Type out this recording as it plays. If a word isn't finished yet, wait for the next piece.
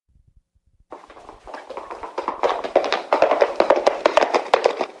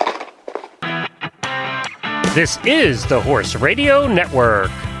This is the Horse Radio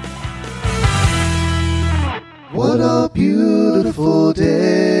Network. What a beautiful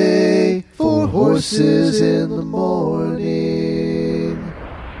day for horses in the morning.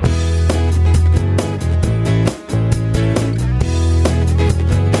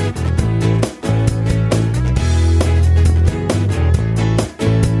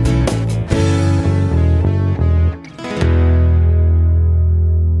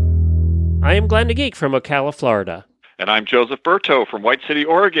 I am Glenn the Geek from Ocala, Florida. And I'm Joseph Berto from White City,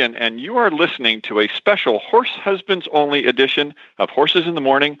 Oregon, and you are listening to a special Horse Husbands Only edition of Horses in the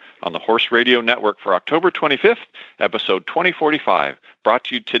Morning on the Horse Radio Network for October 25th, episode 2045, brought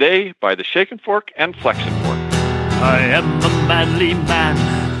to you today by the Shake and Fork and Flex and Fork. I am a manly man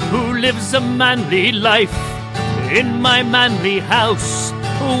who lives a manly life in my manly house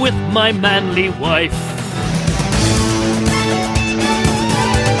with my manly wife.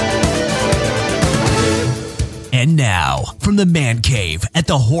 And now, from the Man Cave at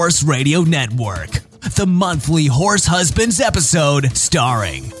the Horse Radio Network, the monthly Horse Husbands episode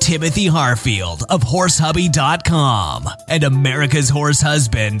starring Timothy Harfield of HorseHubby.com and America's Horse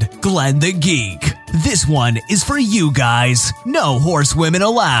Husband, Glenn the Geek. This one is for you guys. No horsewomen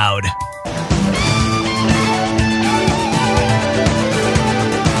allowed.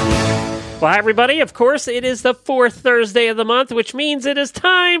 Well, hi, everybody. Of course, it is the fourth Thursday of the month, which means it is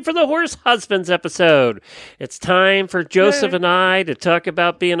time for the Horse Husbands episode. It's time for Joseph and I to talk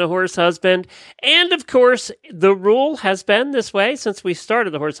about being a horse husband. And, of course, the rule has been this way since we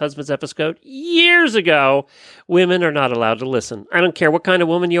started the Horse Husbands episode years ago. Women are not allowed to listen. I don't care what kind of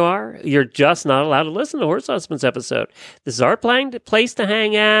woman you are. You're just not allowed to listen to Horse Husbands episode. This is our place to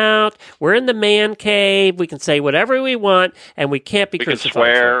hang out. We're in the man cave. We can say whatever we want, and we can't be crucified. We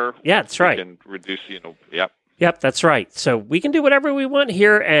can swear. Yeah, that's right. We can reduce, yep. Yep, that's right. So we can do whatever we want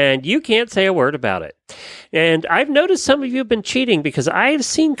here, and you can't say a word about it. And I've noticed some of you have been cheating because I've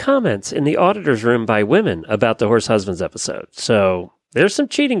seen comments in the auditor's room by women about the Horse Husbands episode. So there's some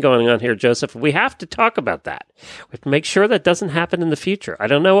cheating going on here, Joseph. We have to talk about that. We have to make sure that doesn't happen in the future. I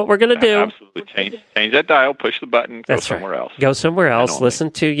don't know what we're going to do. Absolutely. Change that dial, push the button, go somewhere else. Go somewhere else.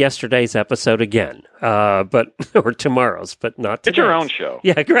 Listen to yesterday's episode again, or tomorrow's, but not today's. It's your own show.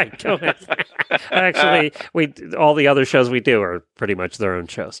 Yeah, great. Go ahead. Actually, all the other shows we do are pretty much their own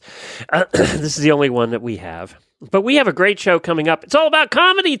shows. This is the only one that we have. But we have a great show coming up. It's all about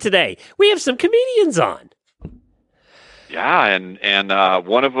comedy today. We have some comedians on. Yeah, and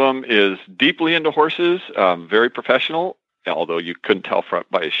one of them is deeply into horses, very professional, although you couldn't tell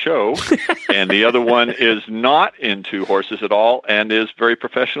by his show. And the other one is not into horses at all and is very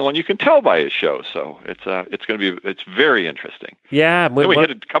professional, and you can tell by his show. So it's very interesting. Yeah, we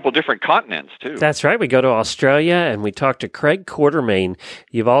hit a couple different continents too. That's right. We go to Australia and we talk to Craig Quartermaine.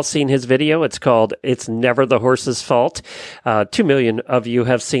 You've all seen his video. It's called "It's Never the Horse's Fault." 2 million of you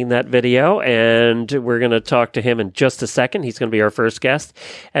have seen that video, and we're going to talk to him in just a second. He's going to be our first guest,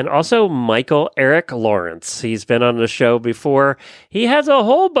 and also Michael Eric Lawrence. He's been on the show before. He has a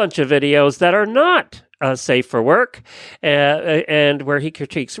whole bunch of videos that are not safe for work, and where he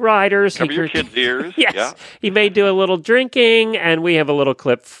critiques riders. Cover your kids' ears. Yes. Yeah. He may do a little drinking, and we have a little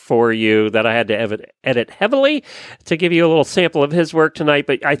clip for you that I had to edit heavily to give you a little sample of his work tonight,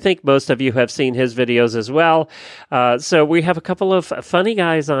 but I think most of you have seen his videos as well. So we have a couple of funny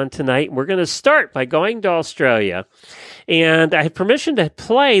guys on tonight. We're going to start by going to Australia, and I have permission to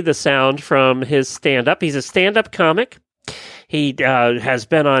play the sound from his stand-up. He's a stand-up comic. He has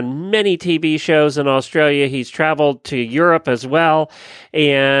been on many TV shows in Australia. He's traveled to Europe as well.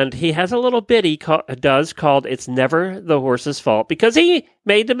 And he has a little bit he does called "It's Never the Horse's Fault" because he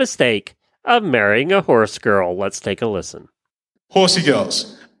made the mistake of marrying a horse girl. Let's take a listen. Horsey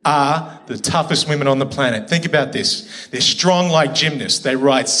girls are the toughest women on the planet. Think about this. They're strong like gymnasts. They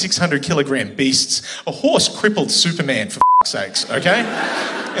ride 600-kilogram beasts. A horse-crippled Superman, for sakes, okay?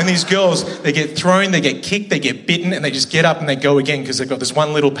 And these girls, they get thrown, they get kicked, they get bitten, and they just get up and they go again because they've got this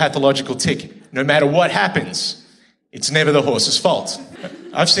one little pathological tick. No matter what happens, it's never the horse's fault.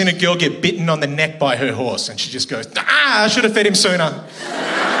 I've seen a girl get bitten on the neck by her horse, and she just goes, I should have fed him sooner.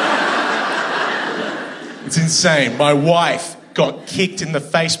 It's insane. My wife got kicked in the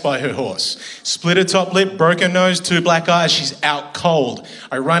face by her horse. Split her top lip, broke her nose, 2 black eyes. She's out cold.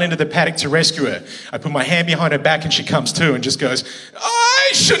 I run into the paddock to rescue her. I put my hand behind her back and she comes to and just goes,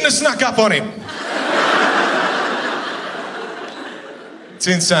 I shouldn't have snuck up on him. It's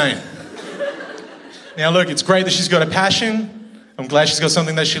insane. Now look, it's great that she's got a passion. I'm glad she's got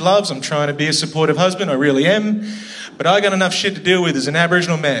something that she loves. I'm trying to be a supportive husband. I really am. But I got enough shit to deal with as an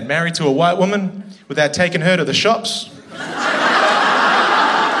Aboriginal man married to a white woman without taking her to the shops.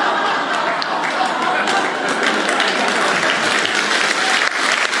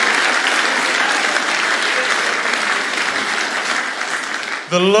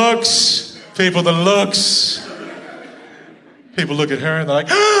 The looks, people, the looks. People look at her and they're like,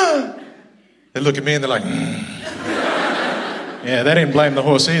 ah! They look at me and they're like, Yeah, they didn't blame the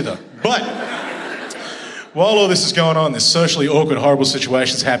horse either. But while all this is going on, this socially awkward, horrible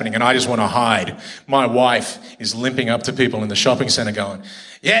situation's happening, and I just want to hide. My wife is limping up to people in the shopping centre going,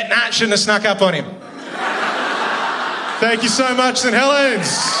 yeah, nah, shouldn't have snuck up on him. Thank you so much, St. Helens.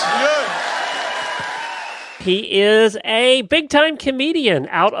 Yeah. He is a big-time comedian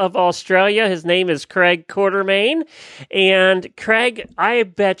out of Australia. His name is Craig Quartermaine. And Craig, I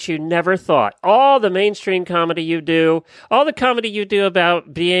bet you never thought all the mainstream comedy you do, all the comedy you do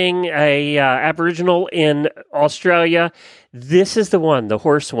about being a Aboriginal in Australia, this is the one, the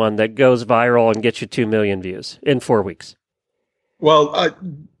horse one, that goes viral and gets you 2 million views in 4 weeks. Well,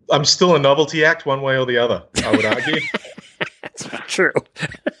 I'm still a novelty act one way or the other, I would argue. That's true.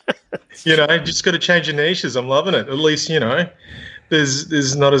 You know, just got to change your niches. I'm loving it. At least, you know,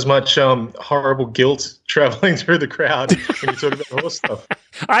 there's not as much horrible guilt traveling through the crowd when you talk about horse stuff.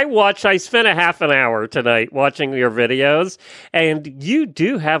 I spent a half an hour tonight watching your videos, and you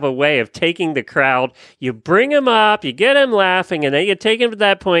do have a way of taking the crowd. You bring them up, you get them laughing, and then you take them to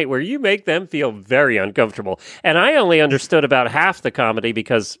that point where you make them feel very uncomfortable. And I only understood about half the comedy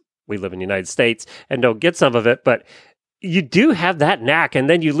because we live in the United States and don't get some of it, but you do have that knack, and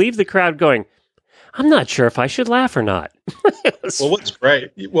then you leave the crowd going, I'm not sure if I should laugh or not. Well, what's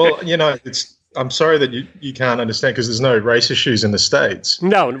great? Well, you know, I'm sorry that you can't understand because there's no race issues in the States.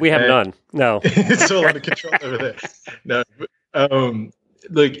 No, we have none. No. It's all under control over there. No,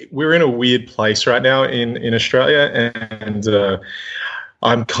 look, we're in a weird place right now in Australia, and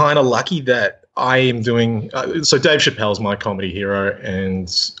I'm kind of lucky that I am doing so Dave Chappelle's my comedy hero,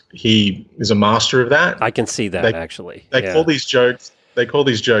 and he is a master of that. I can see that actually. They call these jokes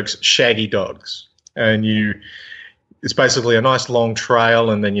shaggy dogs. And it's basically a nice long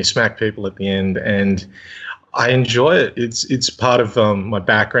trail, and then you smack people at the end, and I enjoy it. It's part of my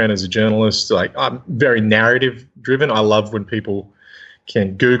background as a journalist. Like, I'm very narrative driven. I love when people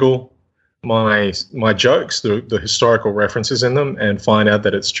can Google my jokes, the historical references in them, and find out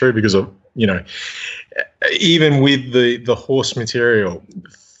that it's true because of, you know, even with the horse material,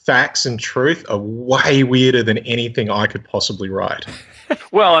 facts and truth are way weirder than anything I could possibly write.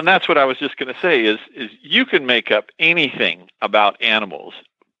 Well, and that's what I was just going to say is you can make up anything about animals,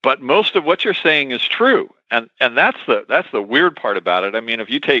 but most of what you're saying is true. And that's the weird part about it. I mean, if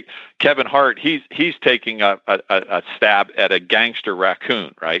you take Kevin Hart, he's taking a stab at a gangster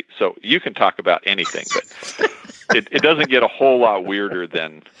raccoon, right? So you can talk about anything, but it doesn't get a whole lot weirder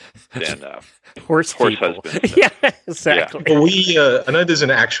than horse husbands. Yeah, exactly. Yeah. Well, I know there's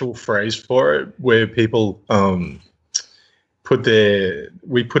an actual phrase for it where people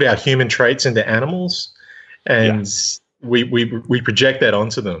we put our human traits into animals, and we project that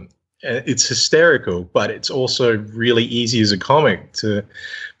onto them. It's hysterical, but it's also really easy as a comic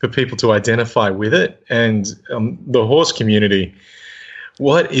for people to identify with it. And the horse community,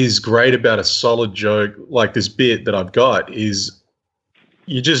 what is great about a solid joke like this bit that I've got is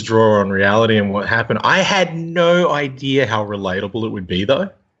you just draw on reality and what happened. I had no idea how relatable it would be, though.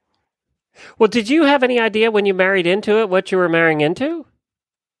 Well, did you have any idea when you married into it what you were marrying into?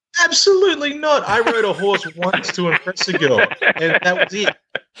 Absolutely not. I rode a horse once to impress a girl, and that was it.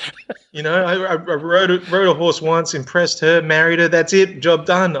 You know, I rode a horse once, impressed her, married her. That's it. Job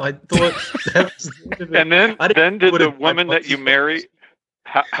done. I thought that was the end of it. And then did the woman that you married?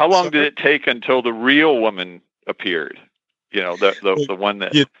 How long did it take until the real woman appeared? You know, the one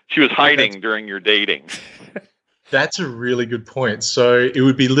that she was hiding during your dating. That's a really good point. So it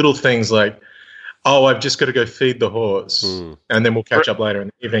would be little things like, oh, I've just got to go feed the horse, and then we'll catch up later in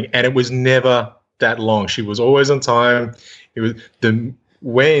the evening. And it was never that long. She was always on time. It was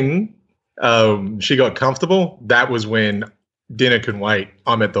when she got comfortable, that was when dinner can wait.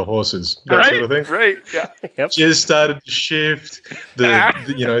 I'm at the horses. That sort of thing. Right. Yeah. Yep. Just started to shift.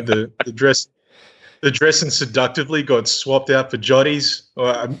 The dressing seductively got swapped out for joddies,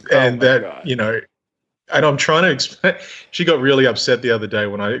 God. You know. And I'm trying to explain. She got really upset the other day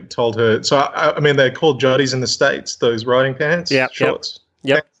when I told her. So, I mean, they're called joddies in the States, those riding pants, shorts.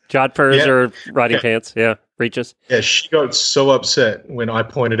 Yep. Jodhpurs or riding pants. Yeah. Breeches. Yeah. She got so upset when I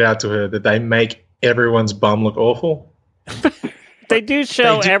pointed out to her that they make everyone's bum look awful. They do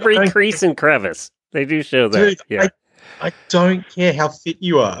show every crease and crevice. They do show that. Dude, yeah. I don't care how fit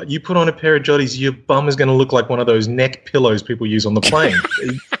you are. You put on a pair of joddies, your bum is going to look like one of those neck pillows people use on the plane.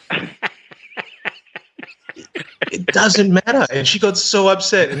 It doesn't matter. And she got so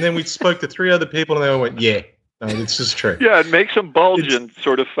upset. And then we spoke to 3 other people, and they all went, yeah, No, it's just true. Yeah, it makes them bulge in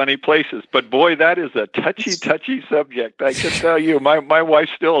sort of funny places. But boy, that is a touchy subject. I can tell you, my wife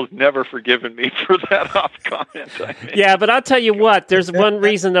still has never forgiven me for that off comment I made. Yeah, but I'll tell you what, there's one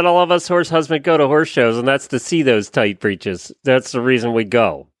reason that all of us horse husbands go to horse shows, and that's to see those tight breeches. That's the reason we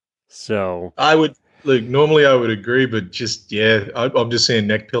go. So Normally I would agree, but just, I'm just seeing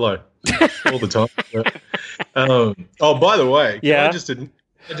neck pillow all the time. But, by the way,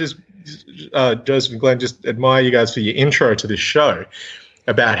 Joseph and Glenn, just admire you guys for your intro to this show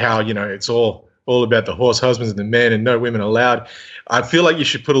about how, it's all about the horse husbands and the men and no women allowed. I feel like you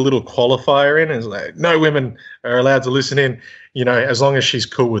should put a little qualifier in. It's like, no women are allowed to listen in, as long as she's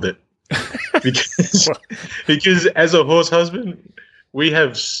cool with it. Because as a horse husband, we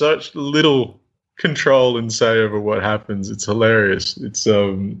have such little control and say over what happens. It's hilarious. It's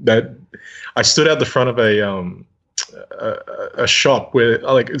that I stood out the front of a shop where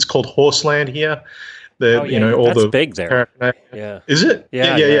it's called Horseland here. That's big there. Yeah. Is it?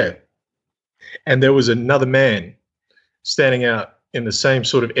 Yeah. And there was another man standing out in the same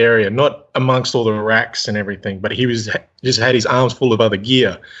sort of area, not amongst all the racks and everything, but he was just had his arms full of other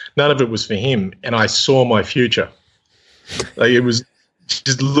gear. None of it was for him, and I saw my future. Like, it was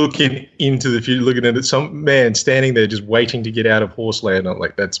just looking into the future, looking at it, some man standing there just waiting to get out of Horseland. I'm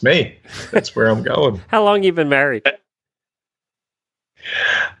like, that's me. That's where I'm going. How long you been married?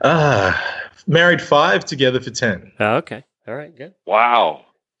 Married 5, together for 10. Oh, okay. All right, good. Wow.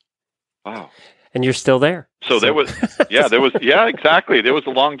 And you're still there. So there was exactly. There was a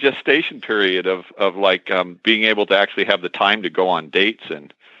long gestation period of being able to actually have the time to go on dates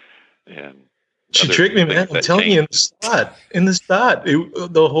and she tricked me, man. I'm telling you, in the start,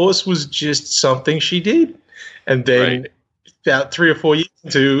 the horse was just something she did. And then about 3 or 4 years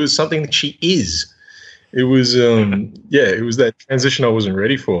into, it was something that she is. It was, it was that transition I wasn't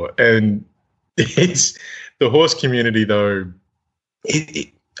ready for. And it's the horse community, though,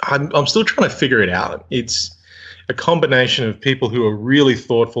 I'm still trying to figure it out. It's a combination of people who are really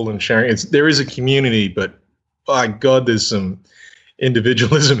thoughtful and sharing. There is a community, but by God, there's some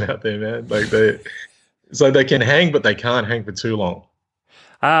individualism out there, man. It's like they can hang, but they can't hang for too long.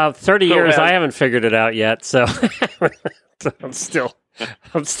 30 years, I haven't figured it out yet, so I'm still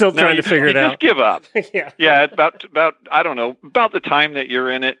trying to figure it out. Just give up. Yeah. About I don't know, about the time that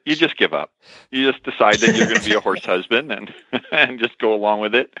you're in it, you just give up. You just decide that you're going to be a horse husband and just go along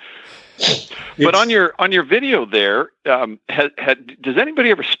with it. But on your video there, does anybody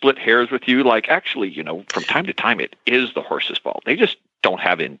ever split hairs with you? Like, actually, from time to time, it is the horse's fault. They just don't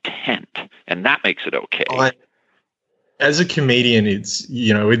have intent, and that makes it okay. As a comedian, it's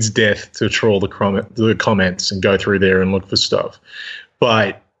death to trawl the comments and go through there and look for stuff.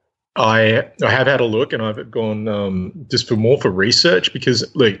 But I have had a look, and I've gone just for research, because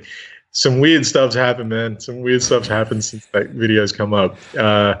some weird stuff's happened, man. Some weird stuff's happened since that video's come up.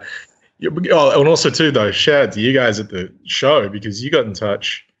 And also too, though, shout out to you guys at the show, because you got in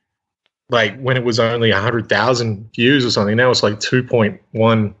touch when it was only 100,000 views or something. Now it's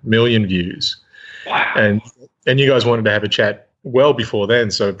 2.1 million views. Wow. And you guys wanted to have a chat well before then,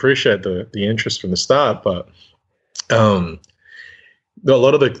 so appreciate the interest from the start. But a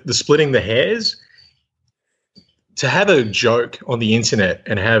lot of the splitting the hairs, to have a joke on the internet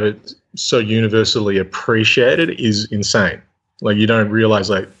and have it so universally appreciated is insane. You don't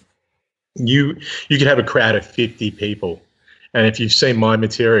realize you could have a crowd of 50 people, and if you've seen my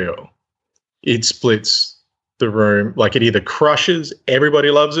material, it splits the room. It either crushes, everybody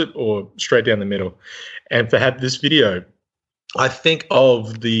loves it, or straight down the middle. And to have this video, I think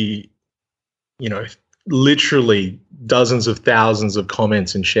of the, literally dozens of thousands of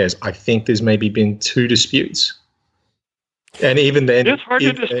comments and shares, I think there's maybe been 2 disputes. And even then, it's hard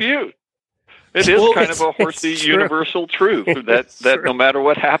to dispute. It is kind of a horsey universal truth that no matter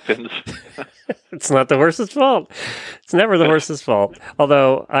what happens, it's not the horse's fault. It's never the horse's fault.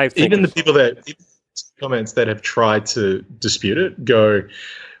 Although I think even the people that comments that have tried to dispute it go,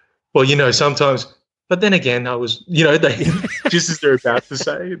 well, sometimes. But then again, I was, they just as they're about to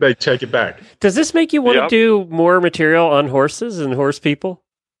say, they take it back. Does this make you want to do more material on horses and horse people?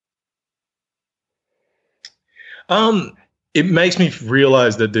 It makes me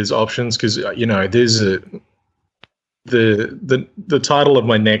realize that there's options, because there's the title of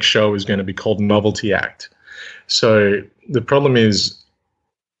my next show is going to be called Novelty Act. So the problem is,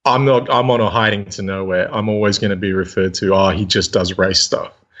 I'm on a hiding to nowhere. I'm always going to be referred to, he just does race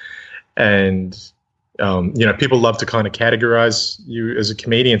stuff, and people love to kind of categorize you as a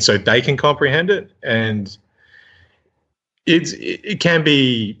comedian so they can comprehend it, and it can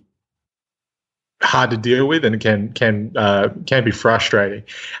be hard to deal with and can be frustrating.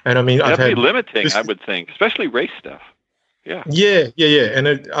 And I mean, That'd be limiting, I would think, especially race stuff. Yeah.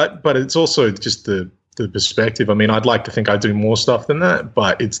 And but it's also just the perspective. I mean, I'd like to think I do more stuff than that,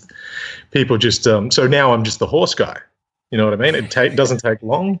 but it's people just so now I'm just the horse guy. You know what I mean? It doesn't take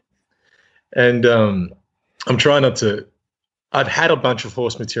long, and I'm trying not to. I've had a bunch of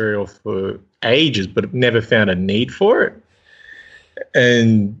horse material for ages, but I've never found a need for it.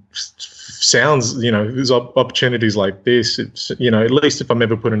 And sounds, there's opportunities like this. It's, at least if I'm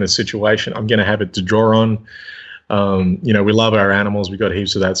ever put in a situation, I'm going to have it to draw on. We love our animals. We got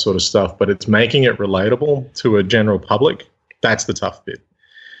heaps of that sort of stuff, but it's making it relatable to a general public. That's the tough bit.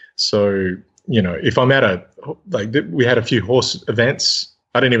 So, if I'm we had a few horse events.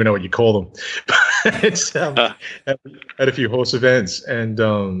 I don't even know what you call them, but it's at a few horse events, and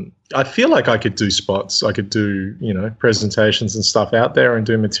I feel like I could do spots. I could do, presentations and stuff out there and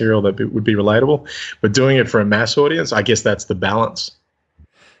do material that would be relatable, but doing it for a mass audience, I guess that's the balance.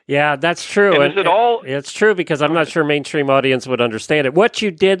 Yeah, that's true. And is it all? It's true because I'm not sure mainstream audience would understand it. What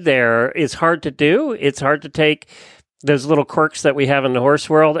you did there is hard to do. It's hard to take those little quirks that we have in the horse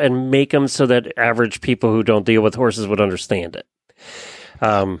world and make them so that average people who don't deal with horses would understand it.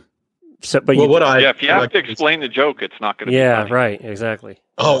 If you have to explain the joke, it's not going to be funny. Yeah, right, exactly.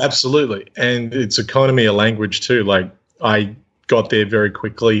 Oh, absolutely. And it's economy of language too. Like I got there very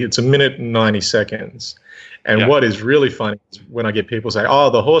quickly. It's 1 minute and 90 seconds. And what is really funny is when I get people say,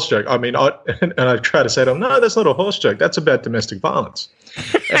 "Oh, the horse joke." I mean, and I try to say to them, "No, that's not a horse joke. That's about domestic violence."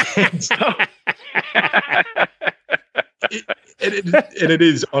 It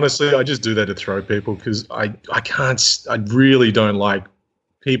is, honestly, I just do that to throw people because I really don't like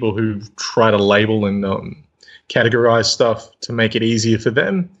people who try to label and categorize stuff to make it easier for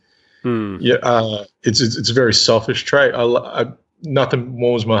them. It's a very selfish trait. Nothing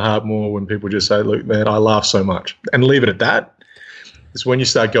warms my heart more when people just say, "Look, man, I laugh so much," and leave it at that. It's when you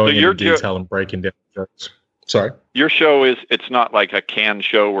start going into detail and breaking down jokes. Sorry, your show it's not like a canned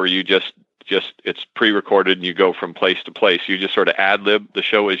show where you just it's pre-recorded and you go from place to place. You just sort of ad-lib the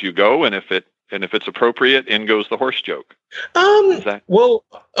show as you go, and if it's appropriate, in goes the horse joke. Well,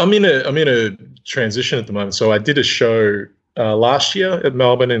 I'm in a transition at the moment. So I did a show last year at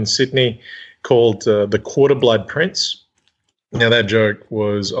Melbourne and Sydney called The Quarter Blood Prince. Now that joke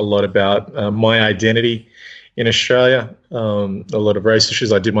was a lot about my identity in Australia, a lot of race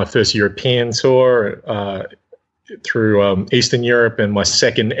issues. I did my first European tour through Eastern Europe and my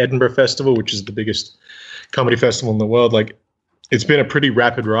second Edinburgh Festival, which is the biggest comedy festival in the world. Like, it's been a pretty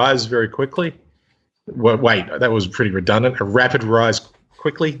rapid rise very quickly. Wait, that was pretty redundant. A rapid rise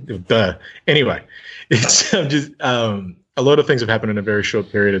quickly? Duh. Anyway, it's just a lot of things have happened in a very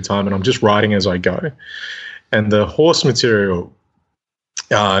short period of time, and I'm just writing as I go. And the horse material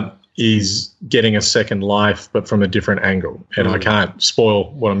is getting a second life, but from a different angle. And I can't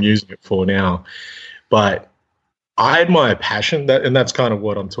spoil what I'm using it for now. But I admire passion, and that's kind of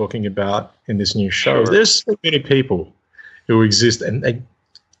what I'm talking about in this new show. Sure. There's so many people who exist, and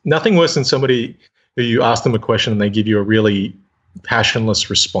nothing worse than somebody who you ask them a question and they give you a really passionless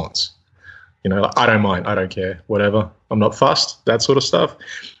response. I don't mind, I don't care, whatever. I'm not fussed, that sort of stuff.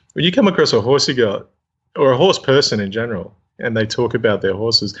 When you come across a horsey girl or a horse person in general, and they talk about their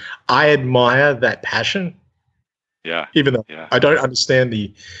horses, I admire that passion. Yeah. Even though I don't understand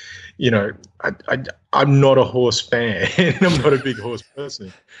the, I'm not a horse fan. I'm not a big horse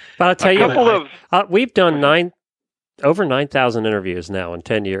person. But I'll tell you, we've done over 9,000 interviews now in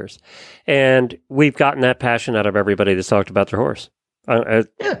 10 years, and we've gotten that passion out of everybody that's talked about their horse.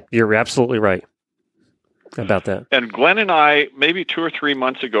 You're absolutely right about that. And Glenn and I, maybe 2 or 3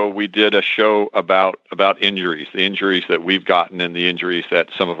 months ago, we did a show about injuries, the injuries that we've gotten and the injuries that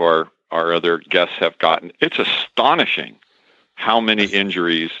some of our other guests have gotten. It's astonishing how many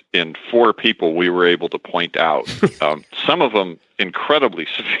injuries in 4 people we were able to point out. Some of them incredibly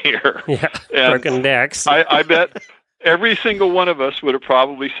severe. Yeah, broken necks. I bet every single one of us would have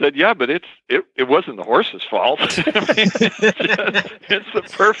probably said, "Yeah, but it wasn't the horse's fault." I mean, it's the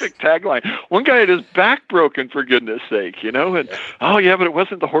perfect tagline. One guy had his back broken, for goodness sake, and oh yeah, but it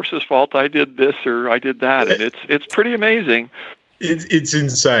wasn't the horse's fault. I did this or I did that, and it's pretty amazing. It's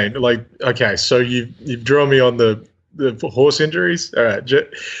insane. Like, okay, so you've drawn me on the horse injuries. All right,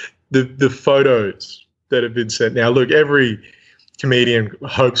 the photos that have been sent. Now, look, every comedian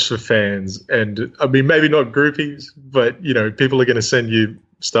hopes for fans, and I mean, maybe not groupies, but people are going to send you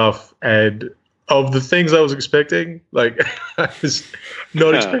stuff. And of the things I was expecting, like, I was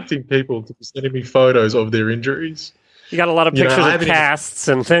not expecting people to be sending me photos of their injuries. You got a lot of pictures of casts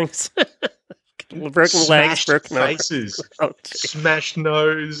and things. Broken legs, broken faces, smashed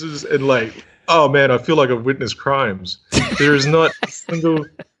noses, and like, oh man, I feel like I've witnessed crimes. There is not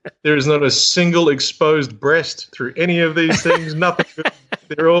a single exposed breast through any of these things. Nothing.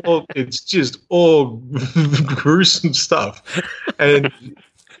 It's just all gruesome stuff. And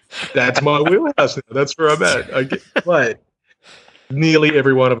that's my wheelhouse now. That's where I'm at. But nearly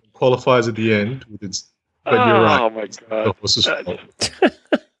every one of them qualifies at the end with its. But you're right. Oh my god! The horse's fault.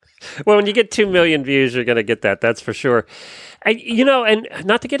 Well, when you get 2 million views, you're going to get that. That's for sure. And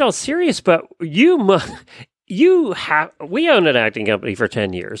not to get all serious, but we owned an acting company for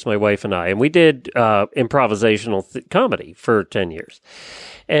 10 years, my wife and I, and we did improvisational comedy for 10 years.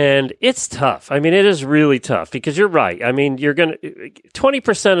 And it's tough. I mean, it is really tough because you're right. I mean,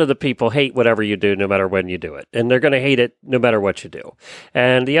 20% of the people hate whatever you do, no matter when you do it. And they're going to hate it no matter what you do.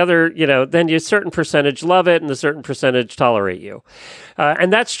 And the other, then a certain percentage love it and a certain percentage tolerate you.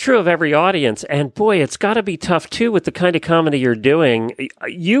 And that's true of every audience. And boy, it's got to be tough too with the kind of comedy you're doing.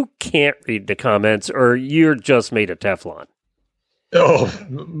 You can't read the comments or you're just made of Teflon. Oh,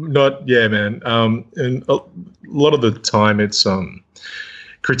 man. And a lot of the time it's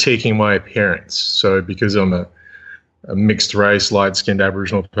critiquing my appearance. So because I'm a mixed race, light-skinned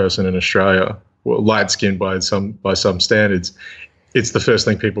Aboriginal person in Australia, well, light-skinned by some standards, it's the first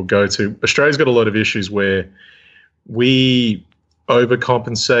thing people go to. Australia's got a lot of issues where we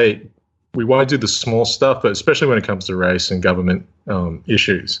overcompensate. We won't do the small stuff, but especially when it comes to race and government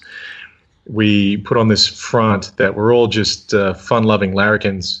issues, we put on this front that we're all just fun-loving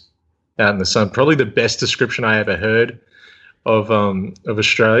larrikins out in the sun. Probably the best description I ever heard of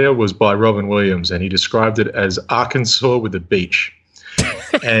Australia was by Robin Williams, and he described it as Arkansas with a beach.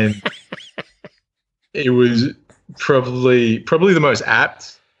 And it was probably the most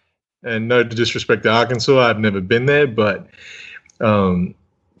apt. And no disrespect to Arkansas, I've never been there, but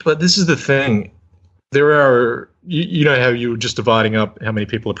this is the thing. There are, you know how you were just dividing up how many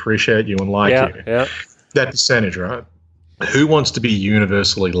people appreciate you and like you. Yeah. That percentage, right? Who wants to be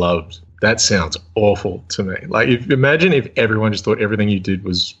universally loved? That sounds awful to me. Like, imagine if everyone just thought everything you did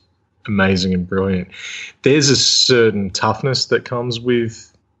was amazing and brilliant. There's a certain toughness that comes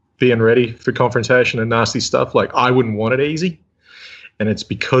with being ready for confrontation and nasty stuff. Like, I wouldn't want it easy. And it's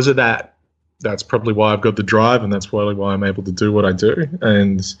because of that. That's probably why I've got the drive, and that's probably why I'm able to do what I do.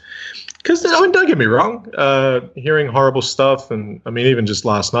 And because, don't get me wrong, hearing horrible stuff, and I mean, even just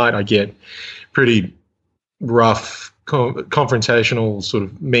last night, I get pretty rough, confrontational, sort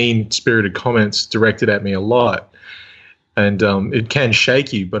of mean-spirited comments directed at me a lot. And it can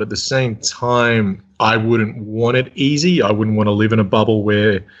shake you, but at the same time, I wouldn't want it easy. I wouldn't want to live in a bubble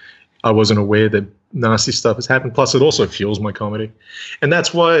where I wasn't aware that nasty stuff has happened. Plus, it also fuels my comedy. And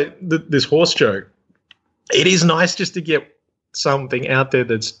that's why this horse joke, it is nice just to get something out there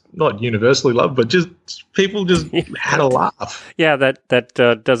that's not universally loved, but just people just had a laugh. Yeah,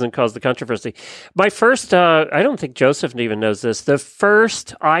 that doesn't cause the controversy. My first, I don't think Joseph even knows this, the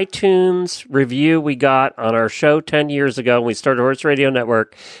first iTunes review we got on our show 10 years ago when we started Horse Radio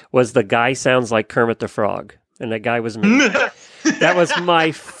Network was "The Guy Sounds Like Kermit the Frog." And that guy was me. That was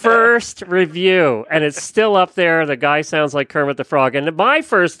my first review, and it's still up there. The guy sounds like Kermit the Frog. And my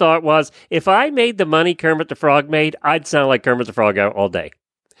first thought was, if I made the money Kermit the Frog made, I'd sound like Kermit the Frog all day.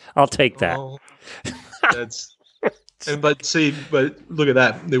 I'll take that. Oh, but look at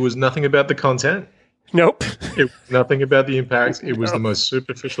that. There was nothing about the content. Nope. It was nothing about the impact. It was the most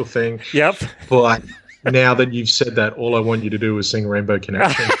superficial thing. Yep. But now that you've said that, all I want you to do is sing Rainbow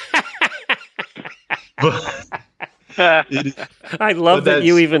Connection. I love that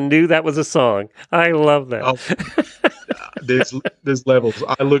you even knew that was a song. I love that. There's levels.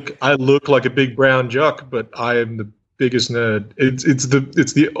 I look like a big brown jock, but I am the biggest nerd.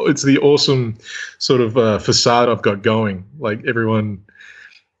 It's the awesome sort of facade I've got going. Like everyone,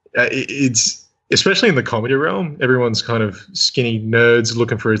 it's especially in the comedy realm. Everyone's kind of skinny nerds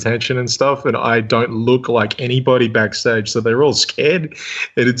looking for attention and stuff, and I don't look like anybody backstage, so they're all scared.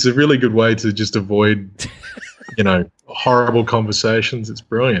 And it's a really good way to just avoid horrible conversations. It's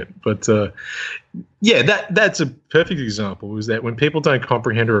brilliant. But that's a perfect example, is that when people don't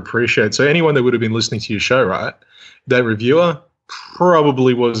comprehend or appreciate, so anyone that would have been listening to your show, right, that reviewer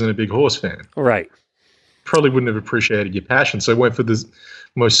probably wasn't a big horse fan. Right. Probably wouldn't have appreciated your passion, so went for this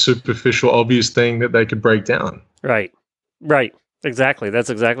most superficial, obvious thing that they could break down. Right. Exactly. That's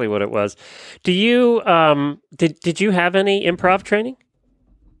exactly what it was. Do you did you have any improv training?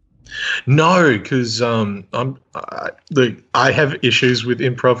 No, because I have issues with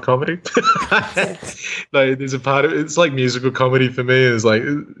improv comedy. Like, there's a part of it, it's like musical comedy for me. It's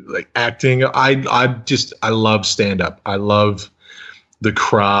like acting. I love stand-up. I love the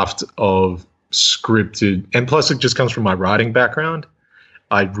craft of scripted, and plus it just comes from my writing background.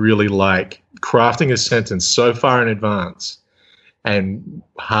 I really like crafting a sentence so far in advance and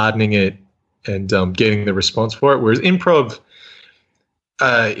hardening it and getting the response for it. Whereas improv,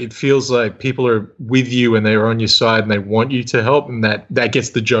 it feels like people are with you and they're on your side and they want you to help, and that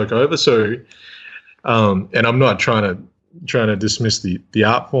gets the joke over. So, and I'm not trying to dismiss the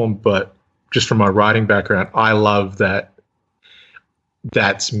art form, but just from my writing background, I love that.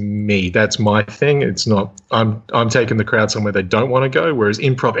 That's me. That's my thing. It's not. I'm taking the crowd somewhere they don't want to go. Whereas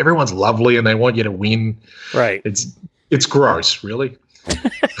improv, everyone's lovely and they want you to win. Right. It's gross, really.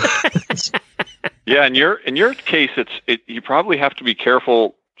 Yeah, in your case, you probably have to be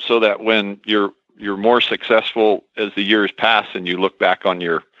careful so that when you're more successful as the years pass and you look back on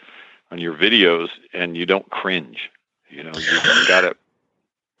your videos and you don't cringe. You know, you got to.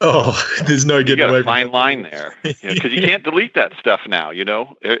 Oh, there's no getting away from it. You got a fine line there, because you can't delete that stuff now. You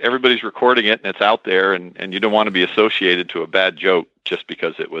know, everybody's recording it and it's out there, and you don't want to be associated to a bad joke just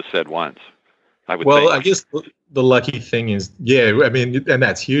because it was said once. I would. Well, I guess the lucky thing is, I mean, and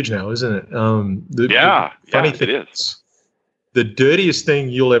that's huge now, isn't it? The funny thing it is. The dirtiest thing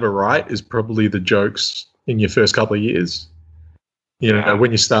you'll ever write is probably the jokes in your first couple of years. You know,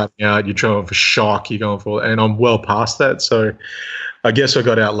 when you're starting out, you're trying for shock, you're going for, and I'm well past that. So I guess I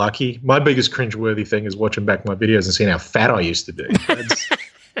got out lucky. My biggest cringeworthy thing is watching back my videos and seeing how fat I used to be.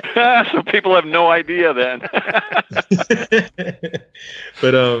 So people have no idea then.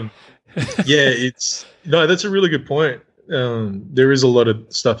 But that's a really good point. There is a lot of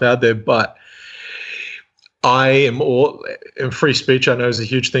stuff out there, but and free speech I know is a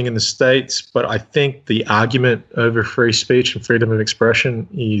huge thing in the States, but I think the argument over free speech and freedom of expression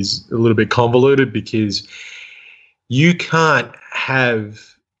is a little bit convoluted, because you can't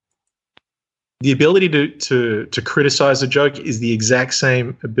have the ability to criticize a joke is the exact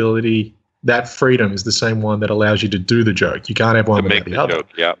same ability. That freedom is the same one that allows you to do the joke. You can't have one without the other. Joke.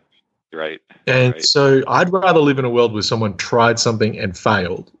 Yeah, right. And so I'd rather live in a world where someone tried something and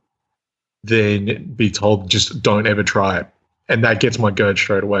failed than be told just don't ever try it. And that gets my goat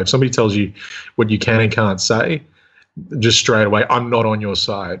straight away. If somebody tells you what you can and can't say, just straight away, I'm not on your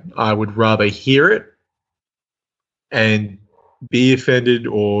side. I would rather hear it and be offended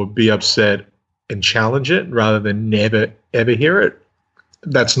or be upset and challenge it rather than never, ever hear it.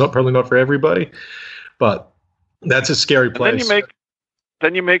 That's probably not for everybody, but that's a scary place.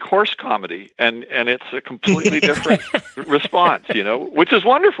 Then you make horse comedy, and it's a completely different response, which is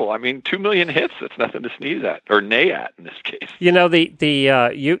wonderful. I mean, 2 million hits, that's nothing to sneeze at, or neigh at in this case. You know,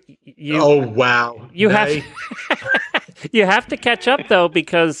 oh, wow. You have you have to catch up, though,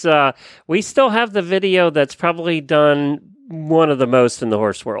 because we still have the video that's probably done one of the most in the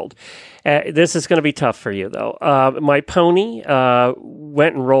horse world. This is going to be tough for you, though. My pony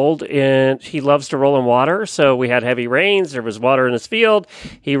went and rolled in. He loves to roll in water, so we had heavy rains. There was water in his field.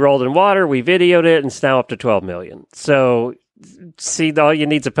 He rolled in water. We videoed it, and it's now up to 12 million. So, see, all you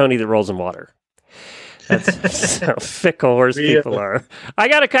need is a pony that rolls in water. That's how fickle horse people are. I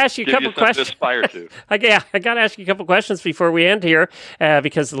got to ask you a couple questions. To aspire to. I got to ask you a couple questions before we end here,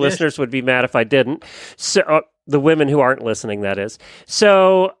 because the listeners would be mad if I didn't. So, the women who aren't listening, that is.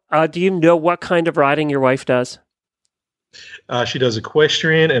 So, do you know what kind of riding your wife does? She does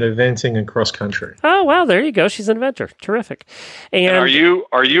equestrian and eventing and cross country. Oh, wow. There you go. She's an inventor. Terrific. And are you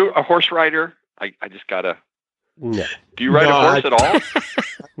a horse rider? I just got to. No. Do you ride a horse at all?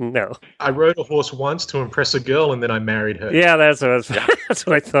 No. I rode a horse once to impress a girl, and then I married her. Yeah, that's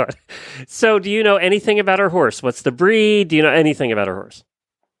what I thought. So, do you know anything about her horse? What's the breed? Do you know anything about her horse?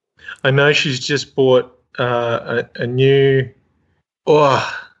 I know she's just bought a new,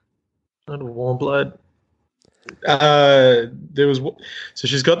 not a warm blood. So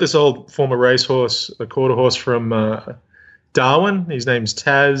she's got this old former racehorse, a quarter horse from Darwin. His name's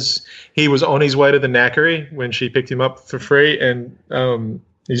Taz. He was on his way to the knackery when she picked him up for free, and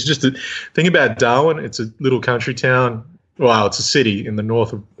he's just a thing about Darwin. It's a little country town. Well, it's a city in the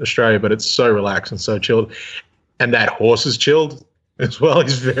north of Australia, but it's so relaxed and so chilled, and that horse is chilled as well.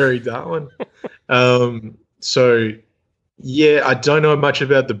 He's very Darwin. So yeah, I don't know much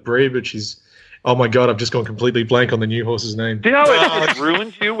about the breed, but oh my God, I've just gone completely blank on the new horse's name. Do you know it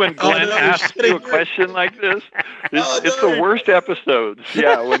ruins you when Glenn asks you a question like this? It's the worst episodes.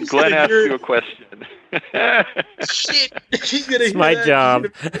 Yeah, when Glenn asks you a question. Shit, he's gonna it's my job.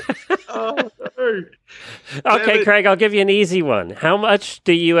 Oh, no. Okay, Craig, I'll give you an easy one. How much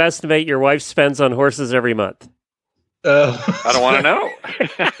do you estimate your wife spends on horses every month? I don't want to know.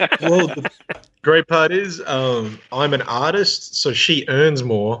 Well, great part is I'm an artist, so she earns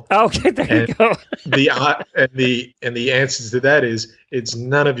more. Okay, there you go. The art and the answer to that is it's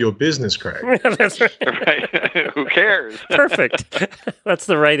none of your business, Craig. That's right. Right? Who cares? Perfect. That's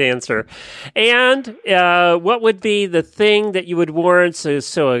the right answer. And what would be the thing that you would warn?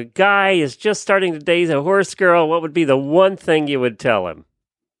 So a guy is just starting to date a horse girl. What would be the one thing you would tell him?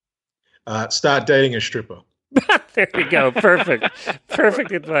 Start dating a stripper. There you go. Perfect.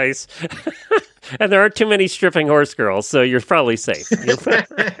 Perfect advice. And there aren't too many stripping horse girls, so you're probably safe.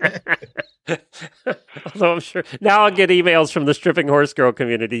 Although I'm sure now I'll get emails from the stripping horse girl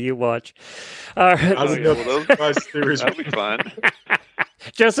community. You watch. I would know those guys. That'd be fun.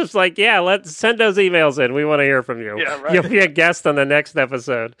 Joseph's like, yeah, let's send those emails in. We want to hear from you. Yeah, right. You'll be a guest on the next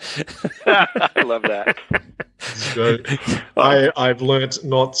episode. I love that. So, I've learnt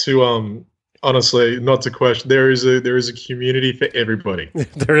not to honestly not to question. There is a community for everybody.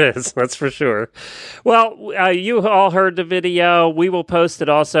 There is, that's for sure. Well, you all heard the video. We will post it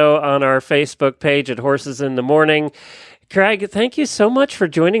also on our Facebook page at Horses in the Morning. Craig, thank you so much for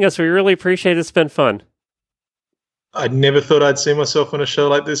joining us. We really appreciate it. It's been fun. I never thought I'd see myself on a show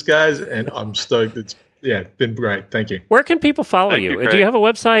like this, guys, and I'm stoked. It's been great. Thank you. Where can people follow Thank you? you, Do you have a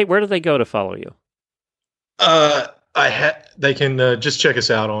website? Where do they go to follow you? They can just check us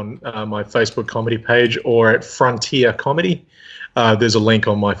out on my Facebook comedy page or at Frontier Comedy. There's a link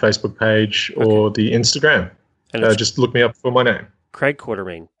on my Facebook page or the Instagram. And just look me up for my name. Craig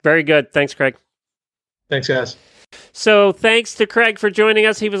Quartermaine. Very good. Thanks, Craig. Thanks, guys. So thanks to Craig for joining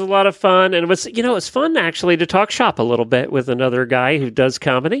us. He was a lot of fun. And it was fun actually to talk shop a little bit with another guy who does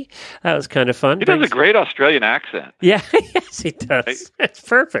comedy. That was kind of fun. He does a great Australian accent. Yeah, yes, he does. Right? It's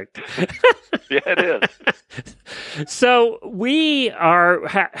perfect. Yeah, it is. So we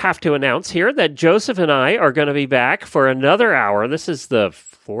have to announce here that Joseph and I are going to be back for another hour. This is the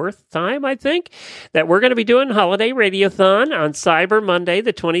fourth time, I think, that we're going to be doing Holiday Radiothon on Cyber Monday,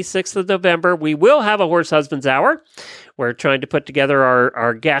 the 26th of November. We will have a Horse Husbands Hour. We're trying to put together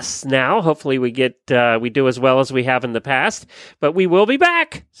our guests now. Hopefully we do as well as we have in the past, but we will be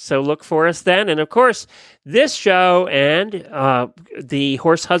back. So look for us then. And of course, this show and the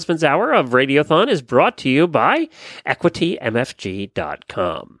Horse Husbands Hour of Radiothon is brought to you by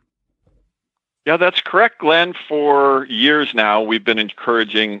EquityMFG.com. Yeah, that's correct, Glenn. For years now, we've been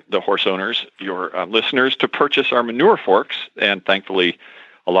encouraging the horse owners, your listeners, to purchase our manure forks, and thankfully,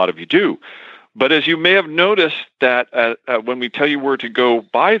 a lot of you do. But as you may have noticed that when we tell you where to go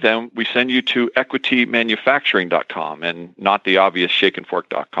buy them, we send you to equitymanufacturing.com and not the obvious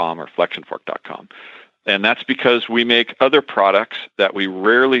shakeandfork.com or flexandfork.com. And that's because we make other products that we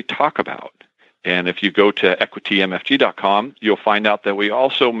rarely talk about. And if you go to equitymfg.com, you'll find out that we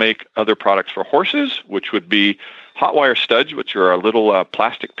also make other products for horses, which would be hot wire studs, which are a little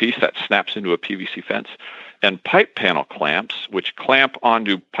plastic piece that snaps into a PVC fence, and pipe panel clamps, which clamp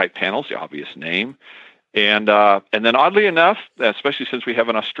onto pipe panels, the obvious name. And then oddly enough, especially since we have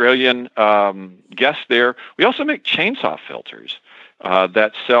an Australian guest there, we also make chainsaw filters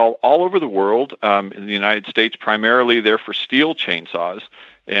that sell all over the world. In the United States, primarily they're for steel chainsaws.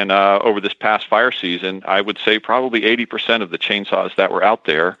 And over this past fire season, I would say probably 80% of the chainsaws that were out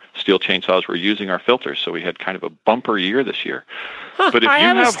there, steel chainsaws, were using our filters. So we had kind of a bumper year this year. But if I you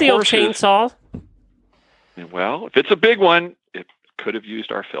have a steel horses, chainsaw. Well, if it's a big one, it could have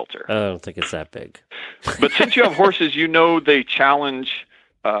used our filter. I don't think it's that big. But since you have horses, you know they challenge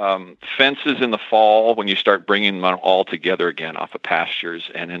fences in the fall when you start bringing them all together again off of pastures,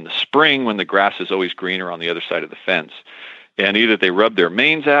 and in the spring when the grass is always greener on the other side of the fence. And either they rub their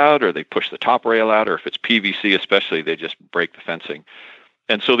manes out or they push the top rail out, or if it's PVC especially, they just break the fencing.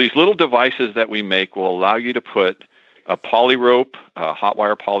 And so these little devices that we make will allow you to put a poly rope, a hot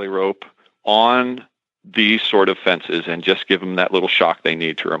wire poly rope, on these sort of fences and just give them that little shock they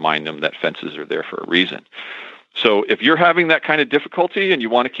need to remind them that fences are there for a reason. So if you're having that kind of difficulty and you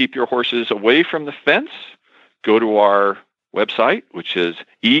want to keep your horses away from the fence, go to our website, which is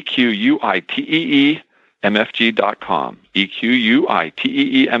EQUITEEMFG.com,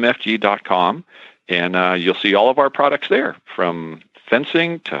 EQUITEEMFG.com, and you'll see all of our products there, from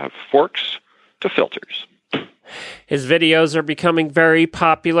fencing to forks to filters. His videos are becoming very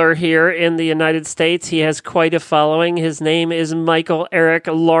popular here in the United States. He has quite a following. His name is Michael Eric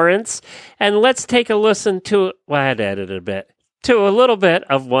Lawrence. And let's take a listen to, well, I had to edit it a bit, to a little bit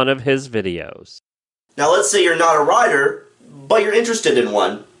of one of his videos. Now let's say you're not a rider, but you're interested in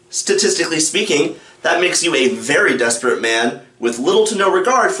one. Statistically speaking, that makes you a very desperate man with little to no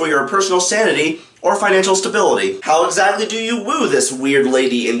regard for your personal sanity or financial stability. How exactly do you woo this weird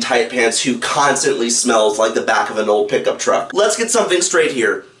lady in tight pants who constantly smells like the back of an old pickup truck? Let's get something straight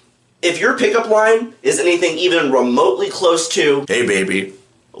here. If your pickup line is anything even remotely close to, "Hey baby,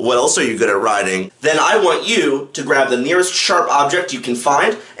 what else are you good at riding?" then I want you to grab the nearest sharp object you can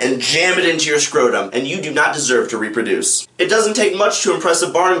find and jam it into your scrotum, and you do not deserve to reproduce. It doesn't take much to impress a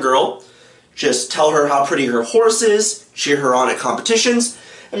barn girl. Just tell her how pretty her horse is, cheer her on at competitions,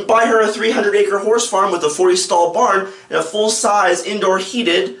 and buy her a 300-acre horse farm with a 40-stall barn and a full-size indoor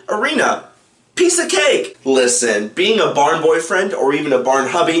heated arena. Piece of cake! Listen, being a barn boyfriend or even a barn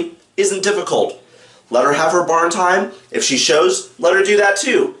hubby isn't difficult. Let her have her barn time. If she shows, let her do that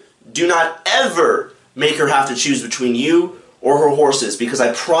too. Do not ever make her have to choose between you or her horses, because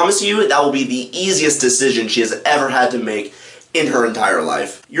I promise you that will be the easiest decision she has ever had to make in her entire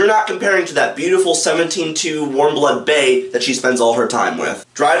life. You're not comparing to that beautiful 17-2 warm blood bay that she spends all her time with.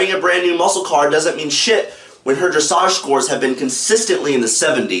 Driving a brand new muscle car doesn't mean shit when her dressage scores have been consistently in the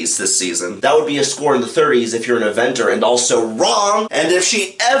 70s this season. That would be a score in the 30s if you're an eventer, and also wrong. And if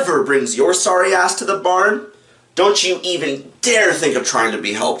she ever brings your sorry ass to the barn, don't you even dare think of trying to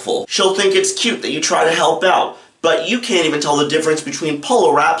be helpful. She'll think it's cute that you try to help out, but you can't even tell the difference between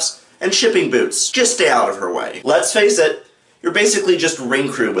polo wraps and shipping boots. Just stay out of her way. Let's face it, you're basically just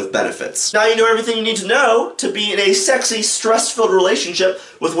ring crew with benefits. Now you know everything you need to know to be in a sexy, stress-filled relationship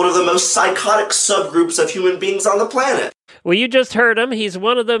with one of the most psychotic subgroups of human beings on the planet. Well, you just heard him. He's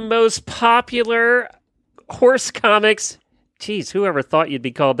one of the most popular horse comics. Geez, whoever thought you'd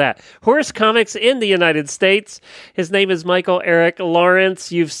be called that? Horse comics in the United States. His name is Michael Eric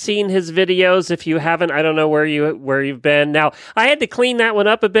Lawrence. You've seen his videos. If you haven't, I don't know where you've been. Now, I had to clean that one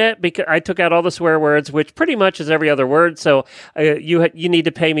up a bit because I took out all the swear words, which pretty much is every other word. So you need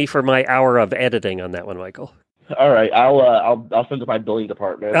to pay me for my hour of editing on that one, Michael. All right, I'll send to my billing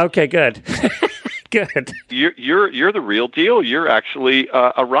department. Okay, good. Good. You're the real deal. You're actually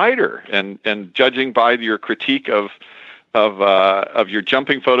a writer, and judging by your critique of your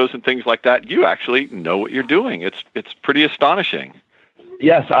jumping photos and things like that, you actually know what you're doing. It's pretty astonishing.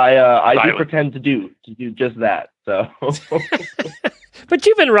 Yes, I do pretend to do just that. So, but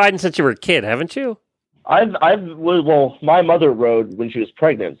you've been riding since you were a kid, haven't you? Well, my mother rode when she was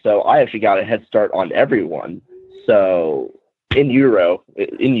pregnant, so I actually got a head start on everyone. So in utero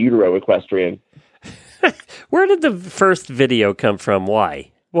equestrian. Where did the first video come from?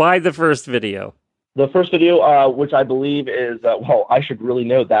 Why the first video? The first video, which I believe is, I should really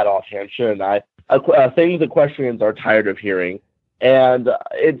know that offhand, shouldn't I? Things equestrians are tired of hearing. And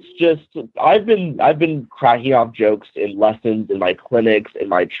it's just, I've been cracking off jokes in lessons, in my clinics, in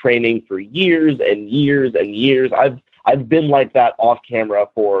my training for years and years and years. I've been like that off camera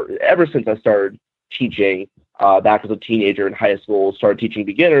ever since I started teaching back as a teenager in high school, started teaching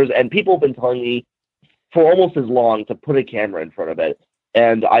beginners. And people have been telling me for almost as long to put a camera in front of it.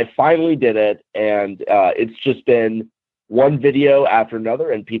 And I finally did it, and it's just been one video after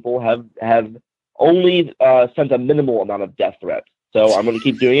another, and people have only sent a minimal amount of death threats. So I'm going to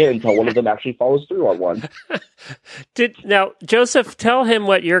keep doing it until one of them actually follows through on one. Now, Joseph, tell him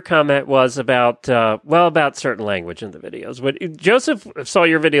what your comment was about certain language in the videos. Joseph saw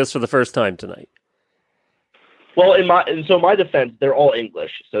your videos for the first time tonight. Well, in my defense, they're all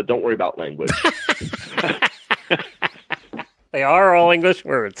English, so don't worry about language. They are all English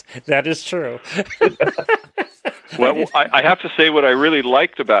words. That is true. Well, I have to say what I really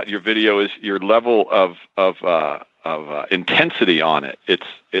liked about your video is your level of intensity on it.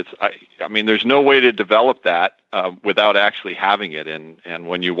 I mean, there's no way to develop that without actually having it. And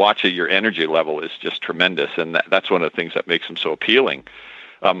when you watch it, your energy level is just tremendous. And that's one of the things that makes them so appealing.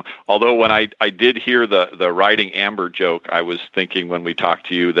 Although when I did hear the riding Amber joke, I was thinking when we talked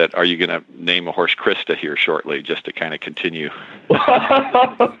to you that, are you going to name a horse Krista here shortly, just to kind of continue?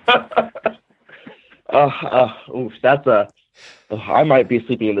 I might be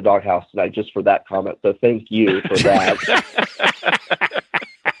sleeping in the doghouse tonight just for that comment. So thank you for that.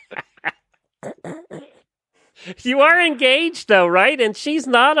 You are engaged though, right? And she's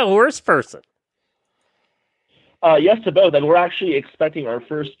not a horse person. Yes to both, and we're actually expecting our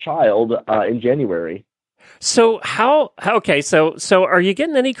first child in January. So so are you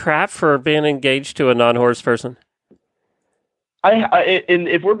getting any crap for being engaged to a non-horse person? And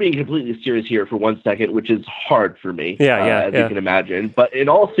if we're being completely serious here for 1 second, which is hard for me, as you can imagine, but in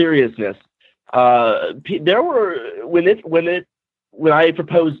all seriousness, there were when I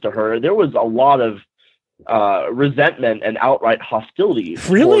proposed to her, there was a lot of resentment and outright hostility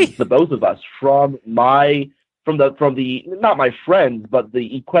towards the both of us from the not my friends, but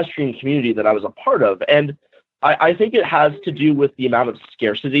the equestrian community that I was a part of. And I think it has to do with the amount of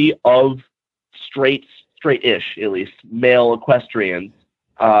scarcity of straight-ish, at least, male equestrians.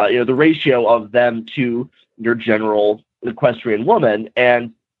 The ratio of them to your general equestrian woman.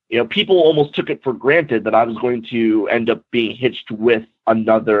 And, people almost took it for granted that I was going to end up being hitched with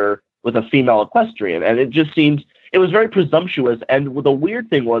a female equestrian. And it was very presumptuous. And the weird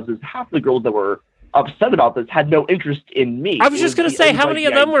thing is half the girls that were upset about this had no interest in me. I was just going to say, how many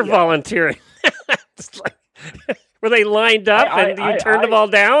of them were volunteering? Were they lined up and you turned them all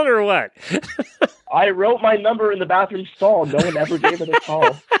down, or what? I wrote my number in the bathroom stall. No one ever gave it a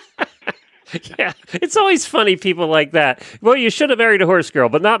call. Yeah, it's always funny, people like that. Well, you should have married a horse girl,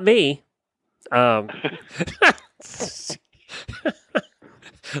 but not me. That's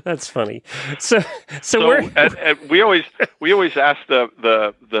funny. So we always ask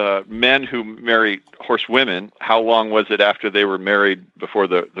the men who marry horse women, how long was it after they were married before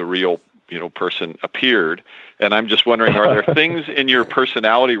the real person appeared? And I'm just wondering, are there things in your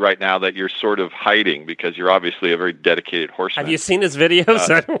personality right now that you're sort of hiding, because you're obviously a very dedicated horseman? Have you seen his videos?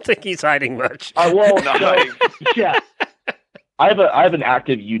 I don't think he's hiding much. Yeah. I have an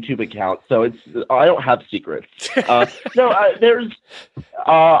active YouTube account, so I don't have secrets. I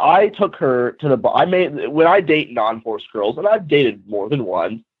took her to when I date non-horse girls, and I've dated more than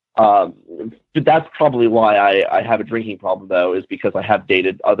one. But that's probably why I have a drinking problem, though, is because I have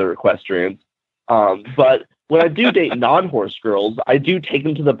dated other equestrians. But when I do date non-horse girls, I do take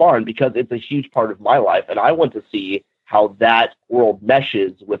them to the barn because it's a huge part of my life, and I want to see how that world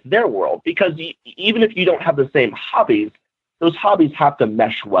meshes with their world. Because even if you don't have the same hobbies, those hobbies have to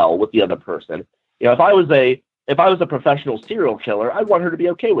mesh well with the other person. If I was a professional serial killer, I'd want her to be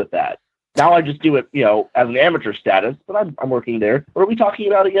okay with that. Now I just do it, as an amateur status, but I'm working there. What are we talking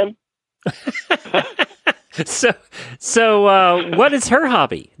about again? So what is her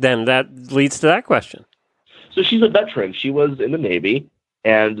hobby then? That leads to that question. So she's a veteran. She was in the Navy,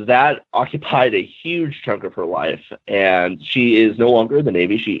 and that occupied a huge chunk of her life. And she is no longer in the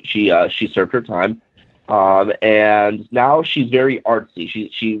Navy. She served her time, and now she's very artsy.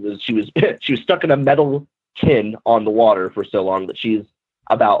 She was stuck in a metal tin on the water for so long that she's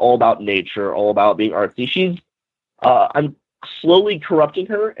all about nature, all about being artsy. I'm slowly corrupting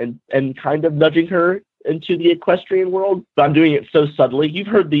her and kind of nudging her into the equestrian world, but I'm doing it so subtly. You've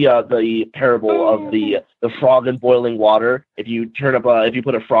heard the parable of the frog in boiling water. If you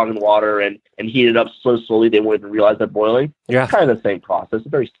put a frog in water and heat it up so slowly, they won't even realize they're boiling. Yeah, it's kind of the same process. A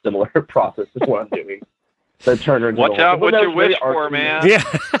very similar process is what I'm doing. So turn her into Watch out what you wish for, man. Yeah,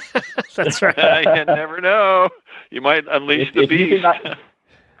 that's right. You never know. You might unleash the beast.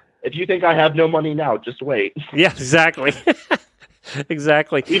 If you think I have no money now, just wait. Yeah, exactly.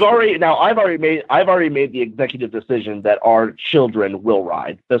 Exactly. I've already made the executive decision that our children will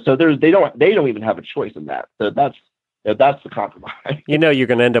ride. So they don't even have a choice in that. So that's the compromise. You're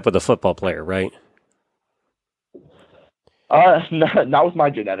going to end up with a football player, right? Not with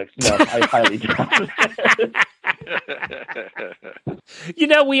my genetics. No, I highly doubt.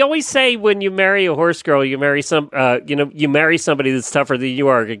 We always say when you marry a horse girl, you marry you marry somebody that's tougher than you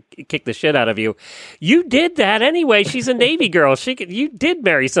are to kick the shit out of you. You did that anyway. She's a Navy girl. You did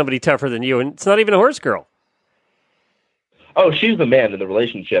marry somebody tougher than you, and it's not even a horse girl. Oh, she's the man in the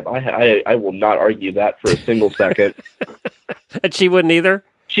relationship. I will not argue that for a single second. And she wouldn't either?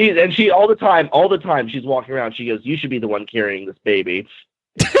 She all the time she's walking around, she goes, "You should be the one carrying this baby."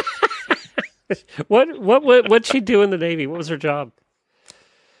 What'd she do in the Navy? What was her job?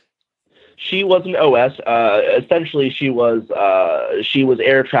 She was an OS. Essentially, she was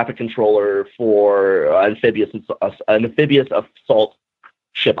air traffic controller for an amphibious assault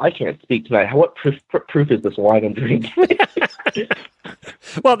ship. I can't speak tonight. What proof is this wine I'm drinking?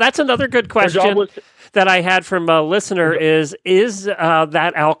 Well, that's another good question that I had from a listener is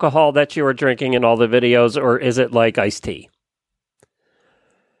that alcohol that you were drinking in all the videos, or is it like iced tea?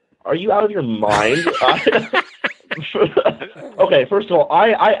 Are you out of your mind? Okay, first of all,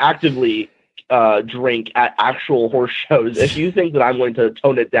 I actively drink at actual horse shows. If you think that I'm going to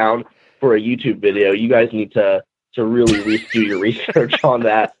tone it down for a YouTube video, you guys need to really do your research on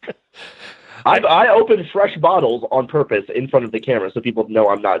that. I open fresh bottles on purpose in front of the camera so people know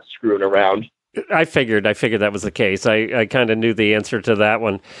I'm not screwing around. I figured that was the case. I kind of knew the answer to that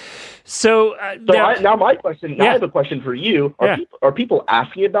one. So now my question. Now I have a question for you. Are people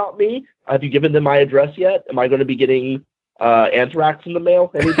asking about me? Have you given them my address yet? Am I going to be getting anthrax in the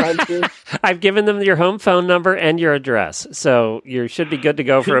mail anytime soon? I've given them your home phone number and your address, so you should be good to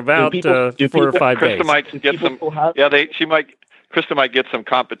go for about 4 or 5 days. Krista might get some. Krista might get some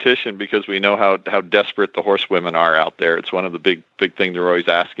competition because we know how desperate the horsewomen are out there. It's one of the big things they're always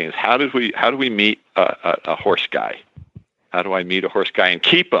asking is how do we meet a horse guy? How do I meet a horse guy and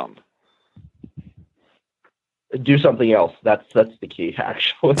keep him? Do something else. That's the key,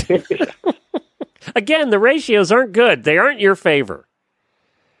 actually. Again, the ratios aren't good. They aren't your favor.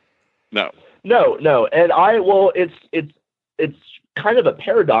 No. No. And it's kind of a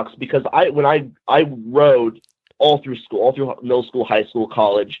paradox because when I rode all through school, all through middle school, high school,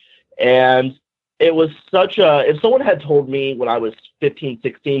 college, and it was if someone had told me when I was 15,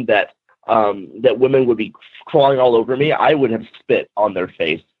 16 that women would be crawling all over me, I would have spit on their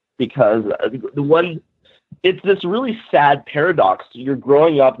face because it's this really sad paradox. You're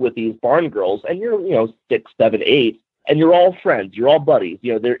growing up with these barn girls and you're, 6, 7, 8, and you're all friends, you're all buddies.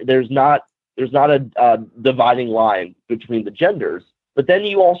 There's not a dividing line between the genders, but then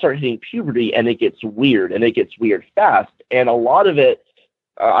you all start hitting puberty and it gets weird fast. And a lot of it,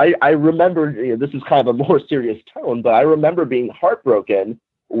 I remember, this is kind of a more serious tone, but I remember being heartbroken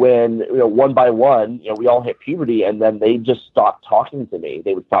when, one by one, we all hit puberty and then they just stopped talking to me.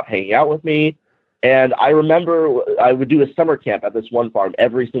 They would stop hanging out with me. And I remember I would do a summer camp at this one farm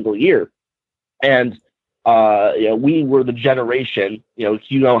every single year. And, we were the generation,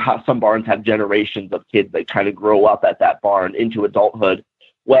 how some barns have generations of kids that kind of grow up at that barn into adulthood.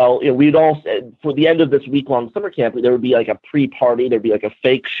 Well, we'd all, for the end of this week-long summer camp, there would be like a pre-party, there'd be like a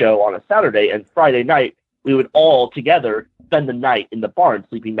fake show on a Saturday, and Friday night, we would all together spend the night in the barn,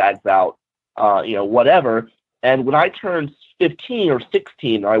 sleeping bags out, whatever. And when I turned 15 or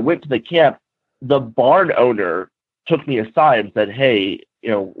 16, I went to the camp, the barn owner took me aside and said, hey,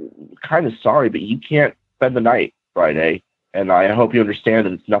 kind of sorry, but you can't spend the night Friday. And I hope you understand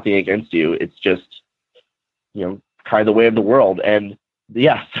that it's nothing against you. It's just, kind of the way of the world. And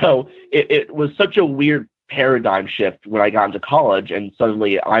yeah, so it was such a weird paradigm shift when I got into college, and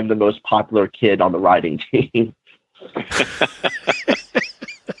suddenly I'm the most popular kid on the riding team.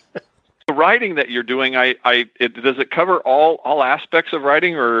 The riding that you're doing, does it cover all aspects of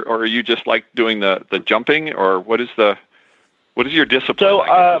riding, or are you just like doing the jumping, or what is your discipline? So, I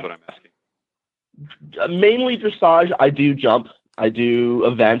guess is what I'm asking. Mainly dressage. I do jump. I do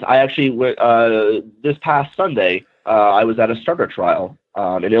events. I actually went this past Sunday. I was at a starter trial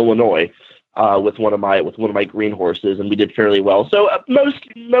in Illinois with one of my green horses, and we did fairly well. So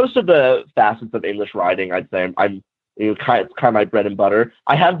most of the facets of English riding, I'd say I'm it's kind of my bread and butter.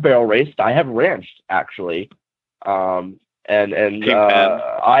 I have barrel raced. I have ranched actually, and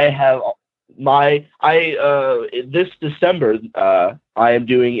I have this December I'm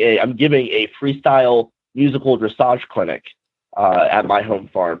giving a freestyle musical dressage clinic at my home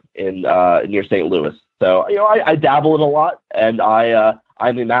farm in near St. Louis. So I dabble in a lot, and I'm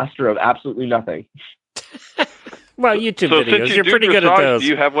a master of absolutely nothing. Well, YouTube videos, you're pretty good at those. Do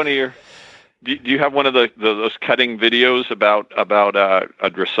you have one of your? Do you have one of those cutting videos about a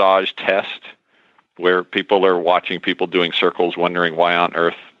dressage test where people are watching people doing circles, wondering why on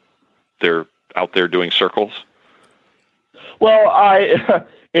earth they're out there doing circles? Well,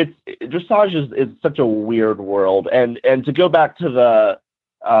 dressage is such a weird world, and to go back to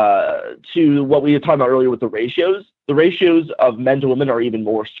to what we were talking about earlier with the ratios of men to women are even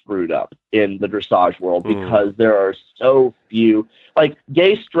more screwed up in the dressage world because there are so few, like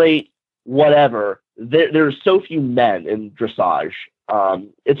gay, straight, whatever. There's so few men in dressage.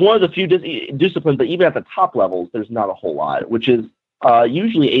 It's one of the few disciplines that even at the top levels, there's not a whole lot, which is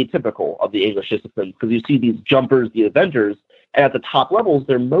usually atypical of the English disciplines, because you see these jumpers, the eventers, and at the top levels,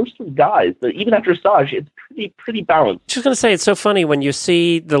 they're mostly guys. But even at dressage, it's pretty balanced. Just going to say, it's so funny when you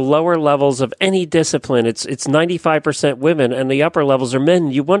see the lower levels of any discipline, it's 95% women, and the upper levels are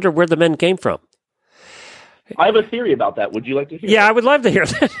men. You wonder where the men came from. I have a theory about that. Would you like to hear? Yeah, I would love to hear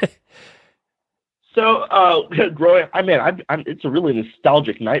that. So, it's a really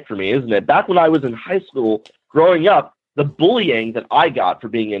nostalgic night for me, isn't it? Back when I was in high school, growing up, the bullying that I got for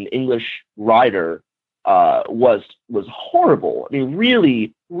being an English rider was horrible. I mean,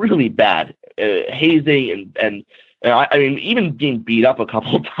 really, really bad. Hazing and I mean, even being beat up a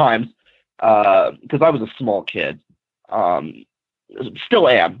couple of times because I was a small kid. Still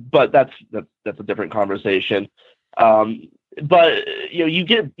am, but that's a different conversation. But you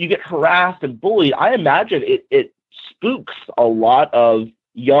get harassed and bullied. I imagine it spooks a lot of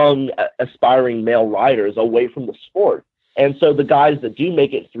young aspiring male riders away from the sport. And so the guys that do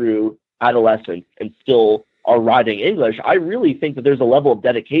make it through adolescence and still are riding English, I really think that there's a level of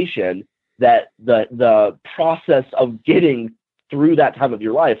dedication that the process of getting through that time of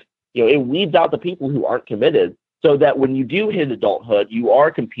your life, it weeds out the people who aren't committed, so that when you do hit adulthood, you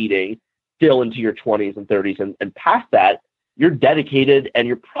are competing still into your 20s and 30s and past that, you're dedicated and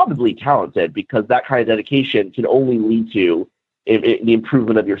you're probably talented, because that kind of dedication can only lead to the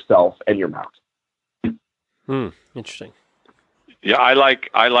improvement of yourself and your mount. Interesting. Yeah, I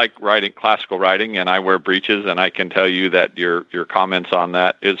like riding, classical riding, and I wear breeches, and I can tell you that your comments on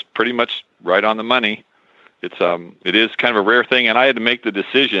that is pretty much right on the money. it is kind of a rare thing, and I had to make the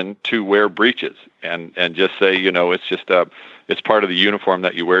decision to wear breeches and just say, it's just it's part of the uniform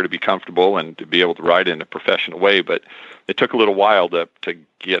that you wear to be comfortable and to be able to ride in a professional way. But it took a little while to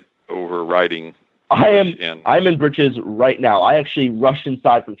get over riding. I'm in breeches right now. I actually rushed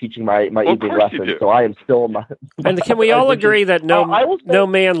inside from teaching my evening lesson, so I am still in my. And can we all agree that no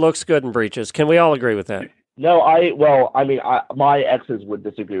man looks good in breeches? Can we all agree with that? No, my exes would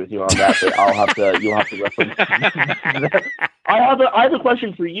disagree with you on that, but you'll have to reference. I have a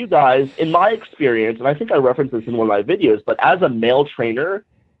question for you guys. In my experience, and I think I referenced this in one of my videos, but as a male trainer,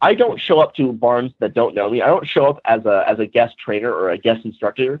 I don't show up to barns that don't know me. I don't show up as a guest trainer or a guest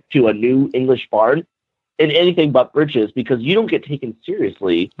instructor to a new English barn in anything but breeches, because you don't get taken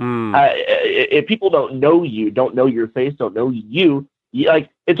seriously. If people don't know you, don't know your face, don't know you,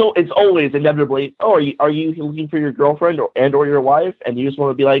 it's always inevitably, are you looking for your girlfriend or your wife? And you just want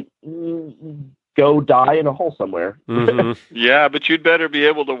to be like, go die in a hole somewhere. Mm-hmm. Yeah, but you'd better be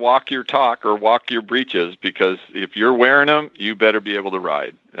able to walk your talk or walk your breeches, because if you're wearing them, you better be able to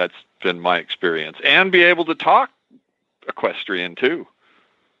ride. That's been my experience. And be able to talk equestrian too.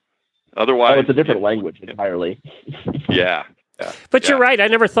 Otherwise, it's a different language entirely. Yeah. But you're right. I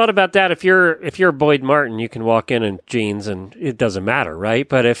never thought about that. If you're Boyd Martin, you can walk in jeans and it doesn't matter, right?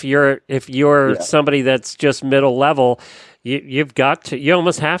 But if you're somebody that's just middle level, you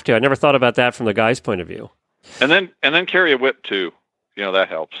almost have to. I never thought about that from the guy's point of view. And then carry a whip too. That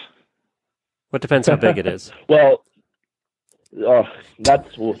helps. What depends how big it is. Well,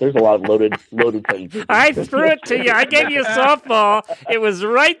 there's a lot of loaded things. I threw it to you. I gave you a softball. It was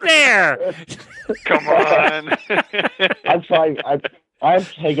right there. Come on. I'm trying.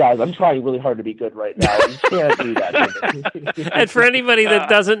 Hey guys, I'm trying really hard to be good right now. You can't do that. And for anybody that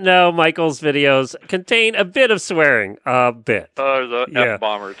doesn't know, Michael's videos contain a bit of swearing. A bit. There's an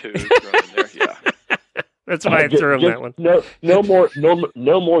F-bomber too thrown in there. Yeah. That's why I threw him that one. No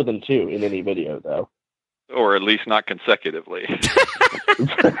more than 2 in any video, though. Or at least not consecutively.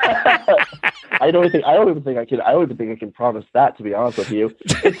 I don't even think I can promise that, to be honest with you.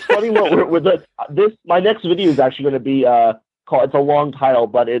 It's funny my next video is actually going to be called. It's a long title,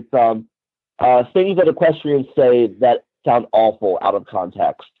 but it's things that equestrians say that sound awful out of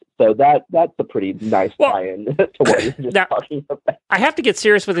context. So that's a pretty nice tie-in to what you're just talking about. I have to get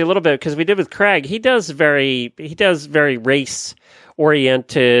serious with you a little bit, because we did with Craig. He does very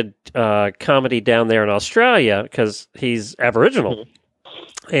race-oriented comedy down there in Australia, because he's Aboriginal. Mm-hmm.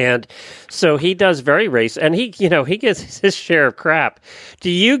 And so he does very race, and he gets his share of crap.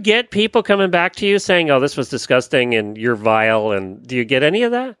 Do you get people coming back to you saying, "Oh, this was disgusting and you're vile," and do you get any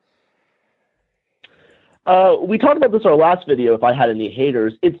of that? We talked about this in our last video, if I had any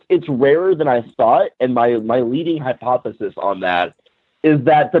haters. It's rarer than I thought, and my leading hypothesis on that is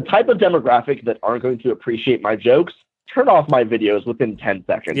that the type of demographic that aren't going to appreciate my jokes turn off my videos within 10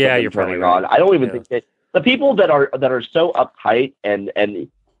 seconds. Yeah, you're probably right. I don't even think that the people that are so uptight and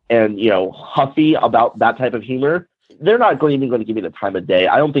huffy about that type of humor, they're not even going to give me the time of day.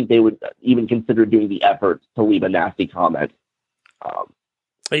 I don't think they would even consider doing the effort to leave a nasty comment.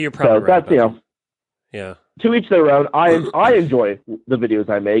 You're probably right. Yeah. To each their own. I enjoy the videos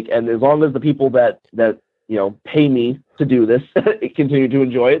I make, and as long as the people that pay me to do this continue to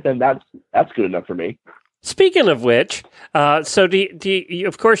enjoy it, then that's good enough for me. Speaking of which, so do you,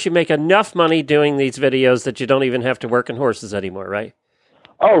 of course you make enough money doing these videos that you don't even have to work in horses anymore, right?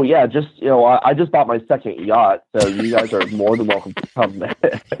 Oh yeah, just I just bought my second yacht, so you guys are more than welcome to come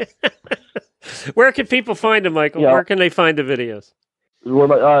there. Where can people find them, Michael? Where can they find the videos?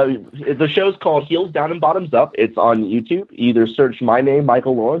 The show's called Heels Down and Bottoms Up. It's on YouTube. Either search my name,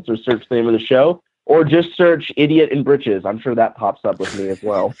 Michael Lawrence, or search the name of the show, or just search Idiot in Britches. I'm sure that pops up with me as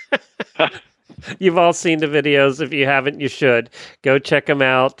well. You've all seen the videos. If you haven't, you should. Go check them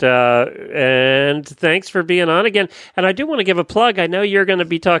out. And thanks for being on again. And I do want to give a plug. I know you're going to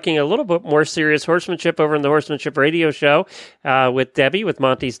be talking a little bit more serious horsemanship over in the Horsemanship Radio Show with Debbie, with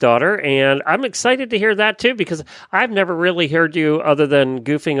Monty's daughter. And I'm excited to hear that, too, because I've never really heard you other than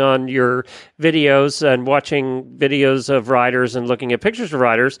goofing on your videos and watching videos of riders and looking at pictures of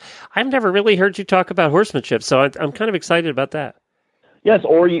riders. I've never really heard you talk about horsemanship. So I'm kind of excited about that. Yes,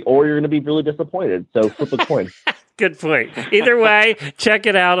 or you're going to be really disappointed. So flip a coin. Good point. Either way, check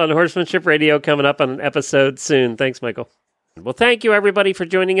it out on Horsemanship Radio, coming up on an episode soon. Thanks, Michael. Well, thank you, everybody, for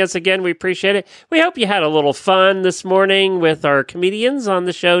joining us again. We appreciate it. We hope you had a little fun this morning with our comedians on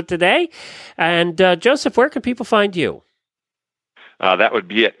the show today. And Joseph, where can people find you? That would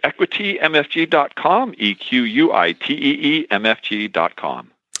be at equitymfg.com,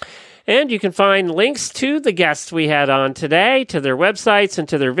 EQUITEEMFG.com. And you can find links to the guests we had on today, to their websites and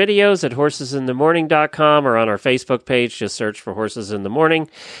to their videos at horsesinthemorning.com or on our Facebook page. Just search for Horses in the Morning.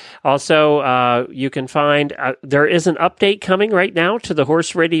 Also, you can find there is an update coming right now to the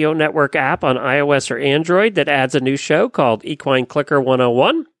Horse Radio Network app on iOS or Android that adds a new show called Equine Clicker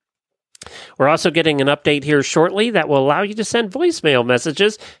 101. We're also getting an update here shortly that will allow you to send voicemail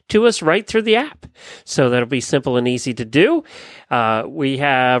messages to us right through the app. So that'll be simple and easy to do. We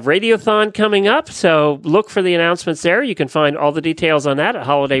have Radiothon coming up, so look for the announcements there. You can find all the details on that at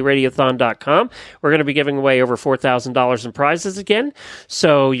holidayradiothon.com. We're going to be giving away over $4,000 in prizes again,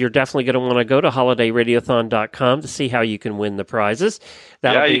 so you're definitely going to want to go to holidayradiothon.com to see how you can win the prizes.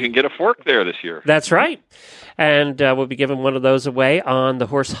 You can get a fork there this year. That's right. And we'll be giving one of those away on the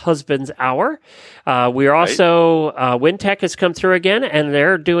Horse Husbands Hour. We are also, Wintech has come through again, and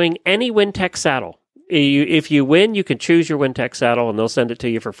they're doing any Wintech saddle. If you win, you can choose your Wintech saddle, and they'll send it to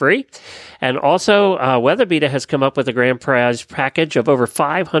you for free. And also, WeatherBeeta has come up with a grand prize package of over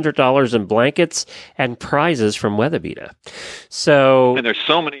 $500 in blankets and prizes from WeatherBeeta. So, and there's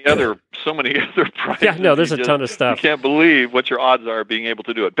so many other prizes. Yeah, no, there's a ton of stuff. You can't believe what your odds are of being able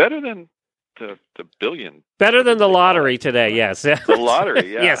to do it. Better than the billion. Better than the lottery today, yes. The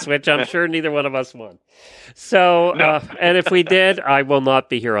lottery, yeah. Yes, which I'm sure neither one of us won. So, no. And if we did, I will not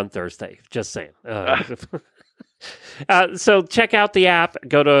be here on Thursday. Just saying. So check out the app.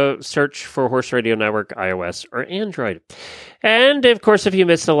 Go to search for Horse Radio Network, iOS or Android. And, of course, if you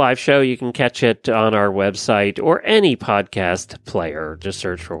missed a live show, you can catch it on our website or any podcast player. Just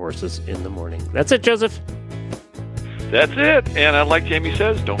search for Horses in the Morning. That's it, Joseph. That's it. And like Jamie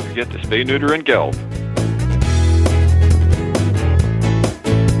says, don't forget to spay, neuter, and geld.